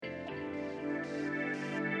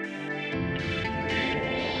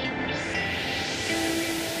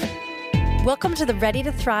Welcome to the Ready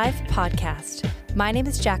to Thrive podcast. My name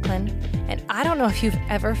is Jacqueline, and I don't know if you've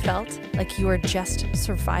ever felt like you are just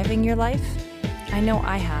surviving your life. I know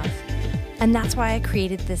I have, and that's why I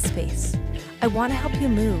created this space. I want to help you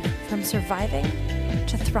move from surviving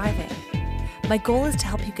to thriving. My goal is to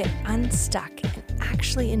help you get unstuck and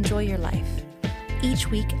actually enjoy your life. Each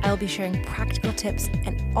week, I'll be sharing practical tips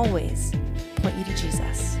and always point you to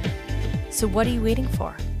Jesus. So what are you waiting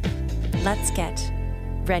for? Let's get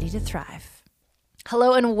ready to thrive.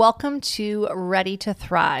 Hello and welcome to Ready to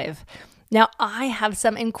Thrive. Now, I have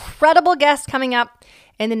some incredible guests coming up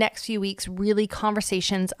in the next few weeks, really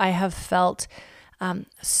conversations I have felt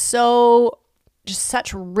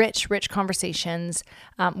such rich conversations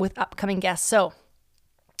with upcoming guests. So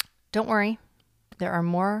don't worry, there are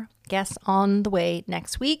more guests on the way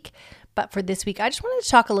next week. But for this week, I just wanted to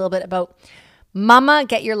talk a little bit about Mama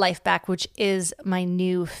Get Your Life Back, which is my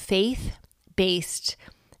new faith-based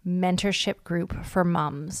mentorship group for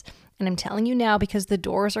moms. And I'm telling you now because the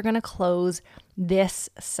doors are going to close this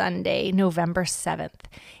Sunday, November 7th.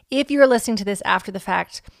 If you're listening to this after the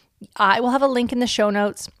fact, I will have a link in the show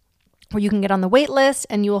notes where you can get on the wait list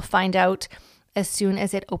and you will find out as soon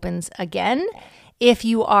as it opens again. If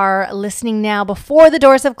you are listening now before the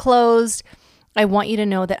doors have closed, I want you to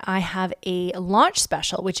know that I have a launch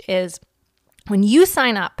special, which is when you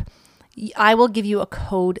sign up, I will give you a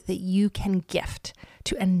code that you can gift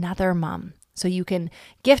to another mom. So you can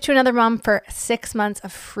gift to another mom for 6 months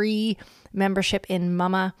of free membership in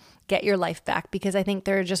Mama Get Your Life Back, because I think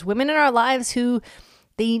there are just women in our lives who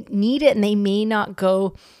they need it and they may not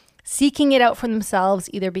go seeking it out for themselves,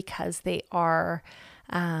 either because they are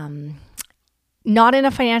not in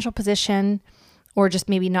a financial position or just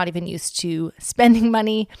maybe not even used to spending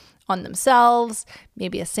money on themselves,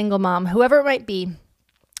 maybe a single mom, whoever it might be.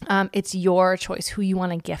 It's your choice who you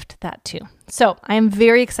want to gift that to. So I am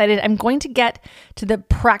very excited. I'm going to get to the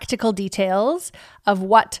practical details of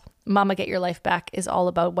what Mama Get Your Life Back is all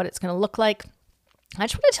about, what it's going to look like. I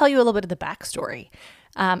just want to tell you a little bit of the backstory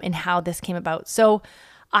and how this came about. So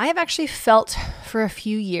I have actually felt for a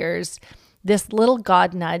few years this little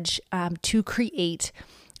God nudge to create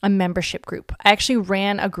a membership group. I actually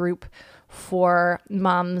ran a group for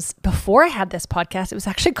moms before I had this podcast. It was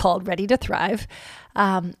actually called Ready to Thrive,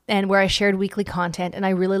 and where I shared weekly content, and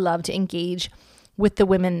I really love to engage with the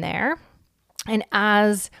women there. And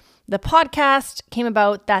as the podcast came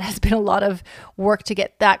about, that has been a lot of work to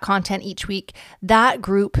get that content each week. That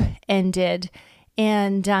group ended,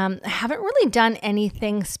 and I haven't really done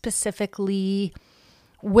anything specifically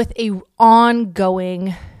with a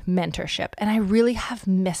ongoing mentorship. And I really have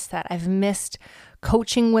missed that. I've missed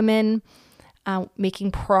coaching women,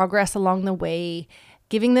 making progress along the way,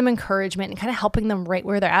 giving them encouragement and kind of helping them right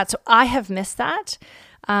where they're at. So I have missed that.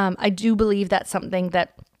 I do believe that's something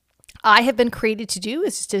that I have been created to do,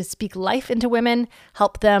 is to speak life into women,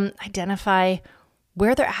 help them identify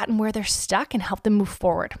where they're at and where they're stuck and help them move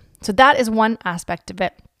forward. So that is one aspect of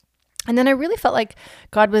it. And then I really felt like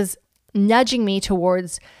God was nudging me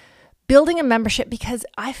towards building a membership, because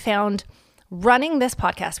I found running this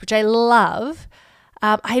podcast, which I love,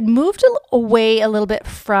 I had moved away a little bit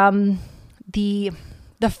from the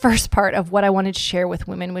first part of what I wanted to share with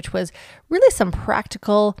women, which was really some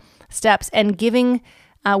practical steps and giving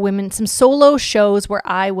women some solo shows where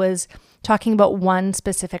I was talking about one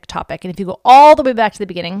specific topic. And if you go all the way back to the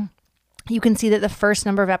beginning, you can see that the first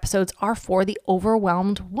number of episodes are for the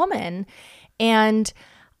overwhelmed woman. And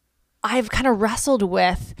I've kind of wrestled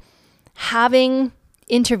with having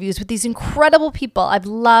interviews with these incredible people. I've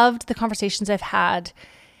loved the conversations I've had.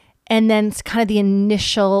 And then it's kind of the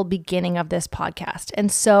initial beginning of this podcast.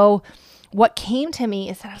 And so what came to me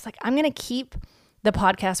is that I was like, I'm going to keep the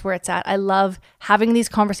podcast where it's at. I love having these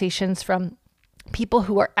conversations from people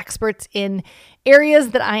who are experts in areas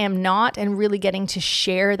that I am not, and really getting to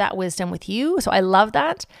share that wisdom with you. So I love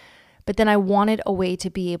that. But then I wanted a way to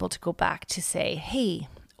be able to go back to say, hey,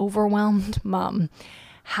 overwhelmed mom,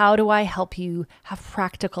 how do I help you have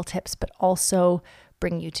practical tips, but also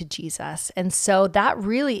bring you to Jesus? And so that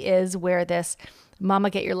really is where this Mama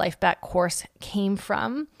Get Your Life Back course came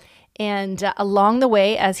from. And along the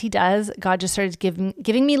way, as he does, God just started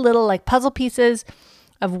giving me little like puzzle pieces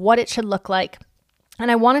of what it should look like. And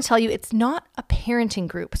I want to tell you, it's not a parenting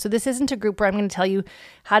group. So this isn't a group where I'm going to tell you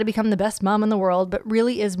how to become the best mom in the world, but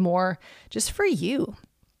really is more just for you.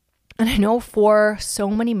 And I know for so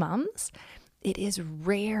many moms, it is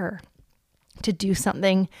rare to do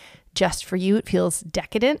something just for you. It feels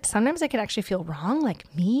decadent. Sometimes I can actually feel wrong,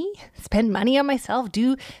 like me, spend money on myself,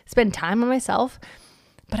 spend time on myself.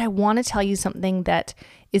 But I want to tell you something that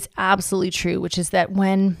is absolutely true, which is that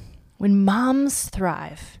when moms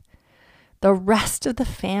thrive, the rest of the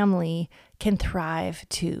family can thrive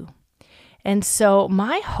too. And so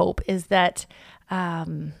my hope is that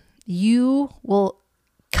you will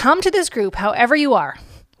come to this group, however you are,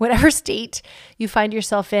 whatever state you find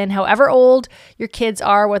yourself in, however old your kids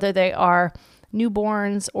are, whether they are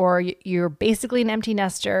newborns or you're basically an empty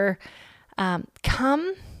nester,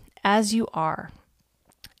 come as you are.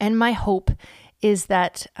 And my hope is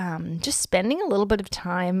that just spending a little bit of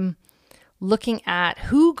time looking at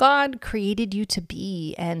who God created you to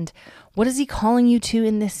be and what is He calling you to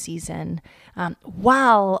in this season,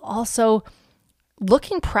 while also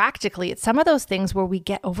looking practically at some of those things where we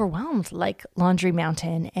get overwhelmed, like Laundry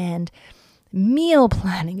Mountain and meal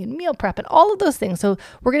planning and meal prep and all of those things. So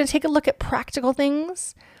we're going to take a look at practical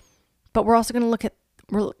things, but we're also going to look at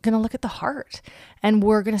the heart, and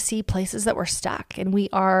we're going to see places that we're stuck, and we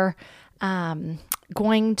are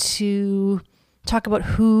going to talk about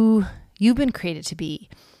who you've been created to be,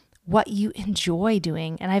 what you enjoy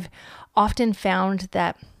doing. And I've often found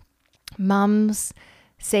that moms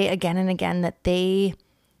say again and again that they're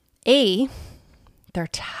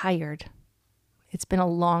tired. It's been a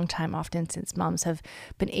long time often since moms have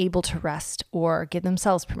been able to rest or give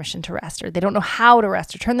themselves permission to rest, or they don't know how to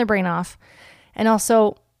rest or turn their brain off. And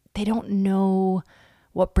also they don't know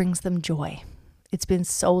what brings them joy. It's been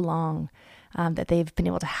so long that they've been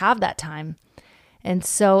able to have that time. And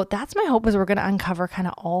so that's my hope, is we're going to uncover kind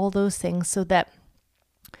of all those things so that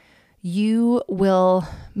you will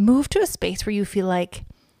move to a space where you feel like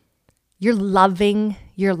you're loving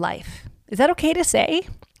your life. Is that okay to say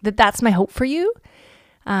that that's my hope for you?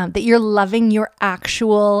 That you're loving your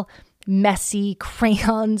actual messy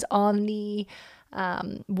crayons on the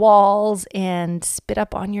walls and spit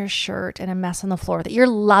up on your shirt and a mess on the floor, that you're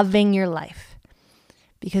loving your life.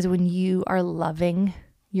 Because when you are loving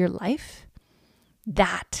your life,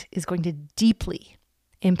 that is going to deeply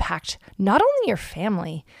impact not only your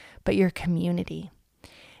family, but your community.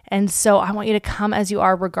 And so I want you to come as you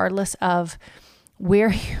are, regardless of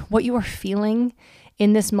what you are feeling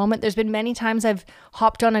in this moment. There's been many times I've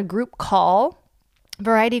hopped on a group call,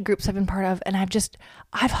 variety of groups I've been part of, and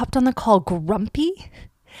I've hopped on the call grumpy.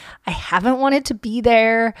 I haven't wanted to be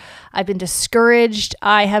there. I've been discouraged.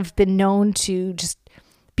 I have been known to just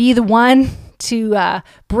be the one to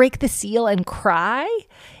break the seal and cry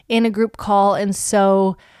in a group call. And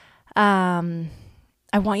so I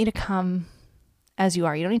want you to come as you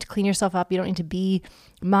are. You don't need to clean yourself up. You don't need to be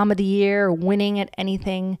mom of the year or winning at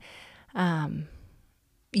anything.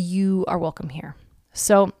 You are welcome here.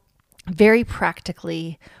 So very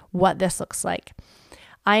practically what this looks like.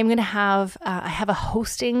 I am going to have, I have a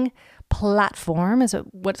hosting platform is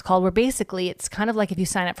what it's called, where basically it's kind of like if you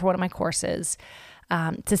sign up for one of my courses,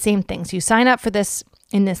 it's the same thing. So you sign up for this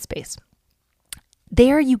in this space.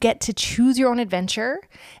 There you get to choose your own adventure,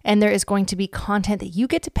 and there is going to be content that you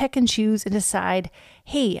get to pick and choose and decide,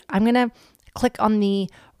 hey, I'm going to click on the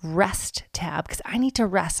rest tab because I need to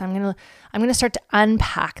rest. I'm going to start to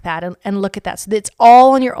unpack that and look at that. So it's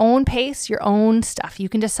all on your own pace, your own stuff. You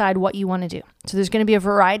can decide what you want to do. So there's going to be a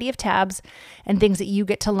variety of tabs and things that you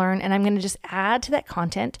get to learn, and I'm going to just add to that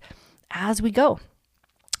content as we go.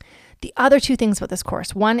 The other two things about this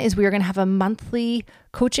course, one is we are going to have a monthly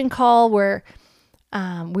coaching call where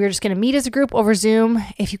we're just going to meet as a group over Zoom.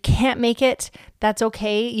 If you can't make it, that's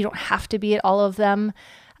okay. You don't have to be at all of them.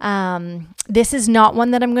 This is not one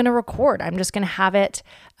that I'm going to record. I'm just going to have it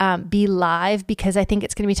be live because I think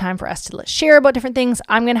it's going to be time for us to share about different things.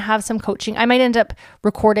 I'm going to have some coaching. I might end up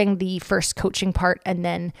recording the first coaching part, and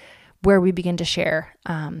then where we begin to share,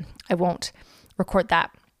 I won't record that.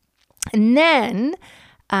 And then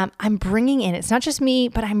I'm bringing in, it's not just me,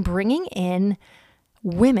 but I'm bringing in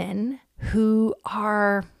women who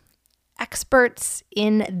are experts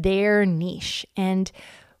in their niche and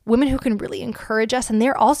women who can really encourage us. And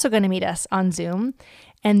they're also going to meet us on Zoom.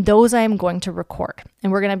 And those I am going to record.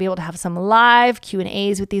 And we're going to be able to have some live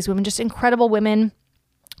Q&As with these women, just incredible women,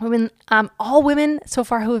 all women so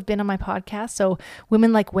far who have been on my podcast. So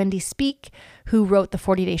women like Wendy Speak, who wrote the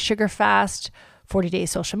 40-Day Sugar Fast, 40-Day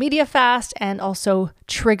Social Media Fast, and also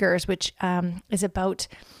Triggers, which is about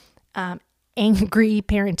angry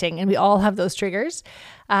parenting. And we all have those triggers.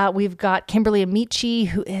 We've got Kimberly Amici,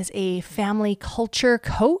 who is a family culture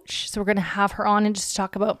coach. So we're going to have her on and just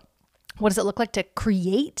talk about what does it look like to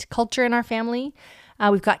create culture in our family.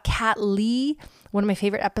 We've got Kat Lee, one of my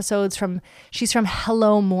favorite episodes she's from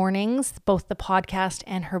Hello Mornings, both the podcast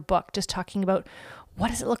and her book, just talking about what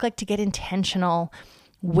does it look like to get intentional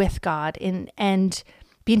with God and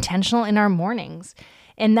be intentional in our mornings.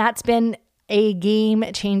 And that's been a game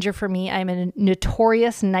changer for me. I'm a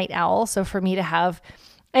notorious night owl. So for me to have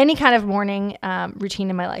any kind of morning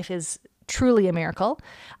routine in my life is truly a miracle.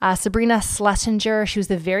 Sabrina Schlesinger, she was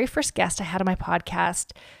the very first guest I had on my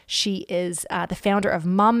podcast. She is the founder of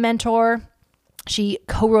Mom Mentor. She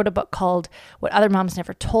co-wrote a book called What Other Moms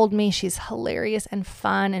Never Told Me. She's hilarious and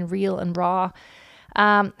fun and real and raw.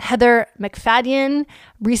 Heather McFadden,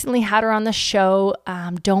 recently had her on the show,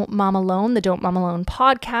 Don't Mom Alone, the Don't Mom Alone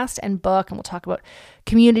podcast and book, and we'll talk about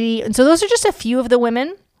community. And so those are just a few of the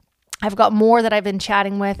women. I've got more that I've been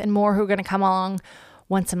chatting with and more who are going to come along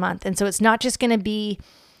once a month. And so it's not just going to be,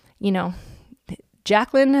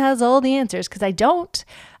 Jacqueline has all the answers, because I don't,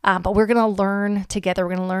 but we're going to learn together.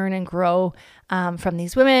 We're going to learn and grow from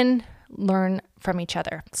these women, learn from each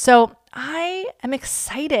other. So I am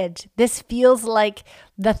excited. This feels like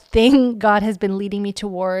the thing God has been leading me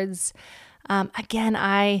towards. Again,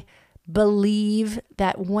 I believe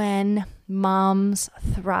that when moms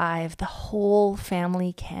thrive, the whole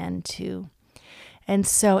family can too. And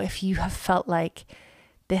so if you have felt like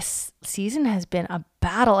this season has been a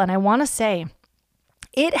battle, and I want to say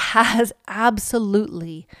it has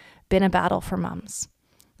absolutely been a battle for moms,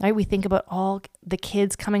 right? We think about all the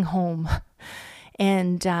kids coming home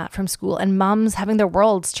and from school, and moms having their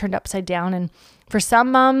worlds turned upside down. And for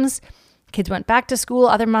some moms, kids went back to school.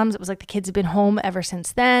 Other moms, it was like the kids have been home ever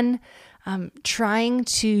since then, trying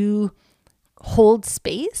to hold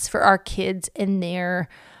space for our kids and their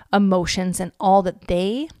emotions and all that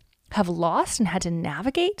they have lost and had to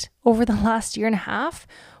navigate over the last year and a half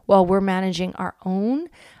while we're managing our own.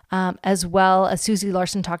 As well as Susie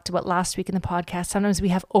Larson talked about last week in the podcast, sometimes we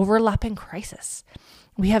have overlapping crisis.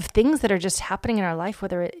 We have things that are just happening in our life,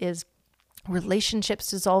 whether it is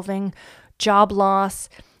relationships dissolving, job loss,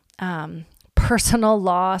 personal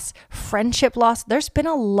loss, friendship loss. There's been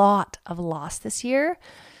a lot of loss this year.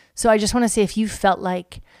 So I just want to say, if you felt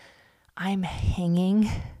like I'm hanging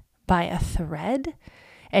by a thread,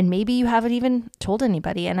 and maybe you haven't even told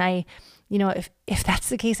anybody, and if that's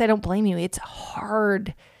the case, I don't blame you. It's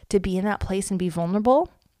hard to be in that place and be vulnerable.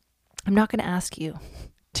 I'm not going to ask you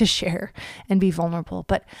to share and be vulnerable,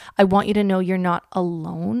 but I want you to know you're not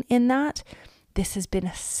alone in that. This has been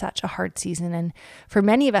such a hard season. And for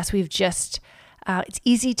many of us, we've just, it's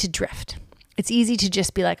easy to drift. It's easy to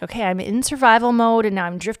just be like, okay, I'm in survival mode and now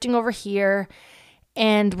I'm drifting over here.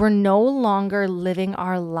 And we're no longer living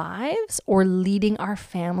our lives or leading our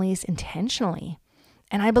families intentionally.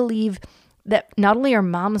 And I believe that not only are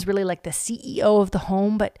moms really like the CEO of the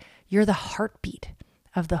home, but you're the heartbeat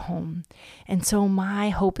of the home. And so my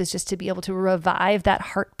hope is just to be able to revive that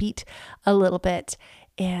heartbeat a little bit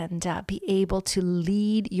and be able to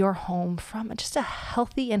lead your home from just a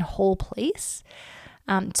healthy and whole place.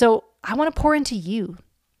 So I want to pour into you.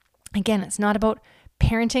 Again, it's not about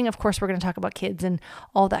parenting. Of course, we're going to talk about kids and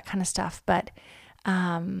all that kind of stuff, but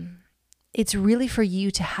it's really for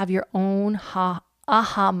you to have your own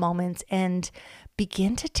aha moments and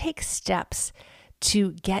begin to take steps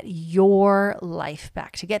to get your life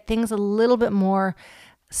back, to get things a little bit more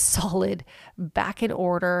solid, back in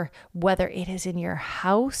order, whether it is in your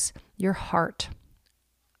house, your heart.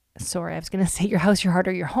 Sorry, I was going to say your house, your heart,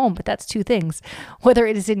 or your home, but that's two things. Whether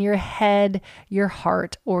it is in your head, your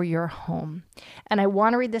heart, or your home. And I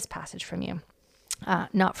want to read this passage from you,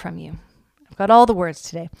 not from you. I've got all the words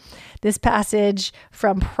today. This passage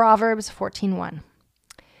from Proverbs 14:1.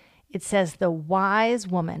 It says, "The wise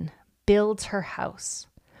woman builds her house,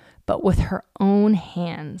 but with her own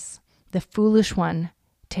hands, the foolish one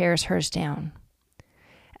tears hers down."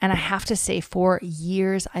 And I have to say, for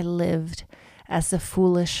years I lived as the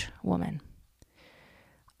foolish woman.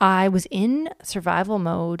 I was in survival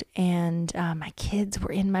mode and my kids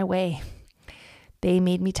were in my way. They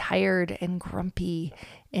made me tired and grumpy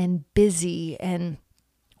and busy. And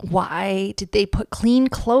why did they put clean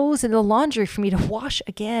clothes in the laundry for me to wash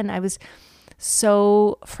again? I was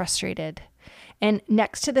so frustrated. And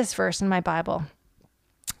next to this verse in my Bible,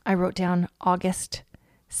 I wrote down August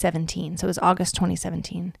 17. So it was August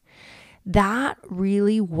 2017. That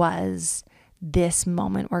really was this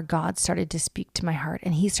moment where God started to speak to my heart,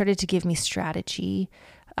 and he started to give me strategy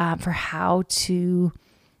for how to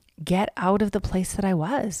get out of the place that I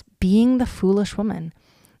was, being the foolish woman.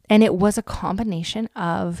 And it was a combination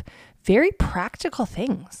of very practical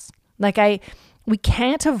things. We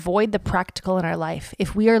can't avoid the practical in our life.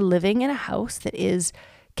 If we are living in a house that is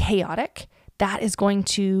chaotic, that is going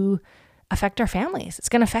to affect our families. It's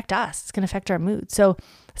going to affect us. It's going to affect our mood. So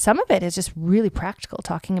some of it is just really practical,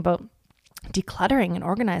 talking about decluttering and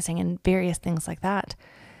organizing and various things like that.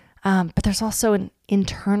 But there's also an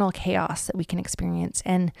internal chaos that we can experience.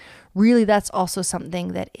 And really, that's also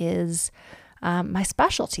something that is my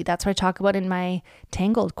specialty. That's what I talk about in my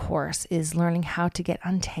Tangled course, is learning how to get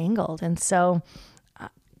untangled. And so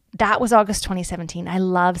that was August 2017. I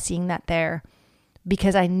love seeing that there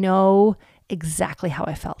because I know exactly how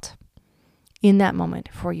I felt in that moment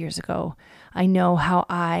 4 years ago. I know how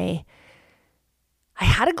I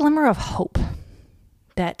had a glimmer of hope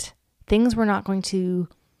that things were not going to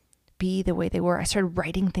be the way they were. I started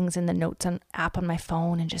writing things in the notes app on my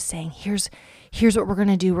phone and just saying, here's what we're going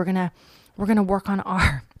to do. We're going to work on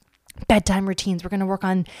our bedtime routines. We're going to work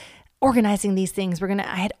on organizing these things.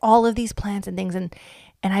 I had all of these plans and things. And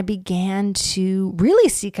I began to really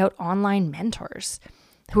seek out online mentors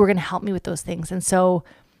who were going to help me with those things. And so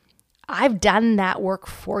I've done that work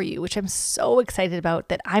for you, which I'm so excited about,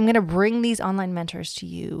 that I'm going to bring these online mentors to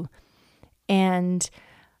you. And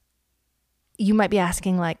you might be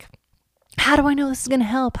asking, like, how do I know this is going to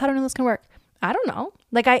help? How do I know this is going to work? I don't know.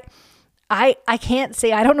 Like I can't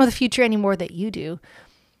say I don't know the future any more that you do,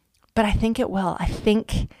 but I think it will. I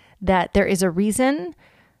think that there is a reason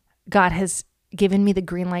God has given me the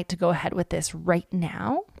green light to go ahead with this right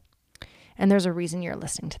now. And there's a reason you're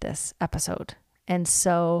listening to this episode. And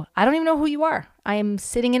so I don't even know who you are. I am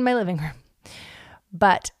sitting in my living room,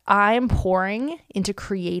 but I'm pouring into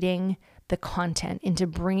creating the content, into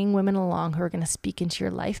bringing women along who are going to speak into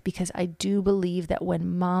your life, because I do believe that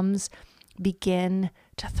when moms begin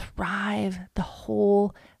to thrive, the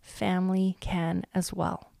whole family can as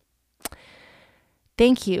well.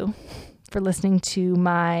 Thank you for listening to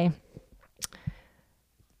my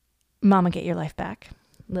Mama Get Your Life Back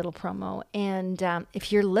little promo. And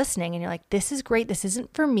if you're listening and you're like, this is great, this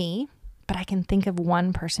isn't for me, but I can think of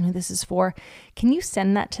one person who this is for, can you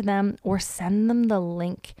send that to them, or send them the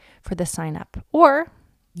link for the sign up? Or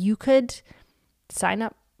you could sign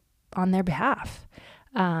up on their behalf.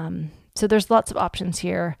 So there's lots of options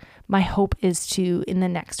here. My hope is to, in the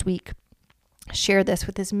next week, share this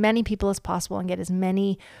with as many people as possible and get as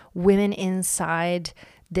many women inside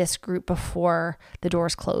this group before the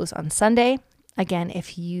doors close on Sunday. Again,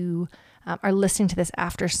 if you are listening to this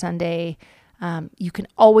after Sunday, you can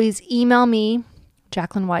always email me,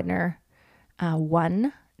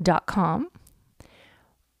 JacquelineWidener1.com,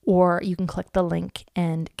 or you can click the link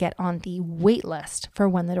and get on the wait list for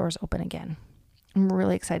when the doors open again. I'm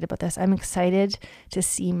really excited about this. I'm excited to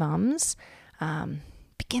see moms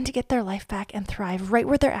begin to get their life back and thrive right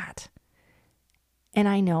where they're at. And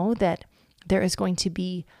I know that there is going to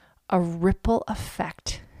be a ripple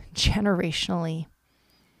effect generationally,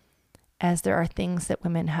 as there are things that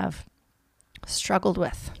women have struggled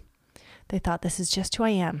with. They thought, this is just who I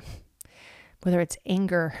am, whether it's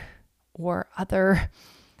anger or other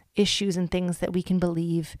issues and things that we can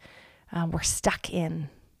believe we're stuck in.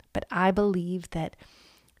 But I believe that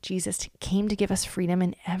Jesus came to give us freedom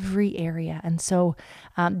in every area. And so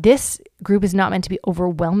this group is not meant to be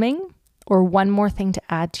overwhelming or one more thing to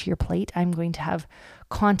add to your plate. I'm going to have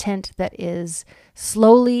content that is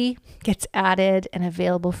slowly gets added and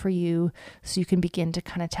available for you, so you can begin to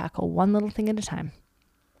kind of tackle one little thing at a time.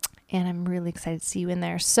 And I'm really excited to see you in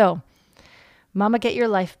there. So Mama Get Your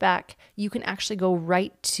Life Back, you can actually go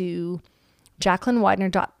right to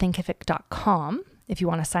JacquelineWidener.Thinkific.com if you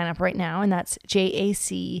want to sign up right now. And that's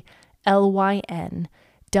JaclynWed,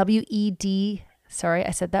 sorry,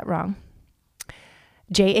 I said that wrong.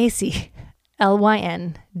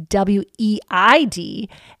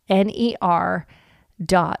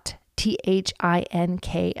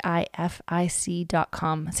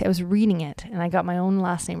 See, I was reading it and I got my own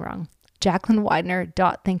last name wrong.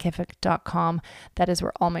 JaclynWidener.Thinkific.com. That is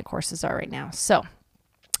where all my courses are right now. So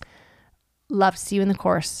love to see you in the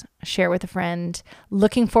course. Share with a friend.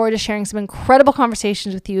 Looking forward to sharing some incredible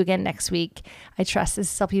conversations with you again next week. I trust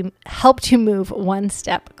this helped you move one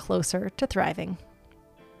step closer to thriving.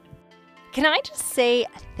 Can I just say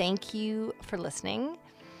thank you for listening?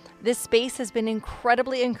 This space has been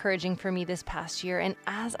incredibly encouraging for me this past year, and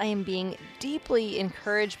as I am being deeply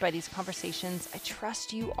encouraged by these conversations, I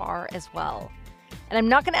trust you are as well. And I'm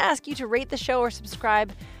not going to ask you to rate the show or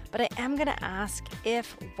subscribe, but I am going to ask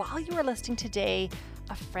if, while you were listening today,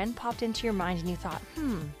 a friend popped into your mind and you thought,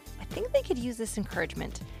 I think they could use this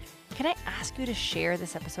encouragement. Can I ask you to share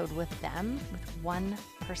this episode with them, with one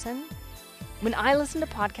person? When I listen to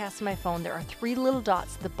podcasts on my phone, there are 3 little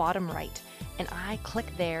dots at the bottom right, and I click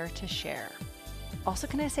there to share. Also,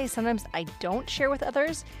 can I say sometimes I don't share with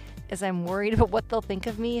others as I'm worried about what they'll think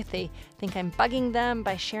of me, if they think I'm bugging them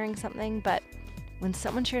by sharing something. But when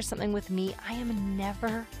someone shares something with me, I am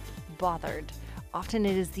never bothered. Often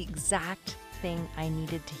it is the exact thing I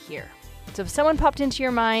needed to hear. So if someone popped into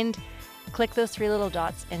your mind, click those 3 little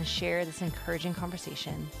dots and share this encouraging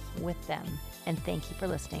conversation with them. and thank you for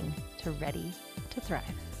listening to Ready to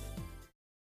Thrive.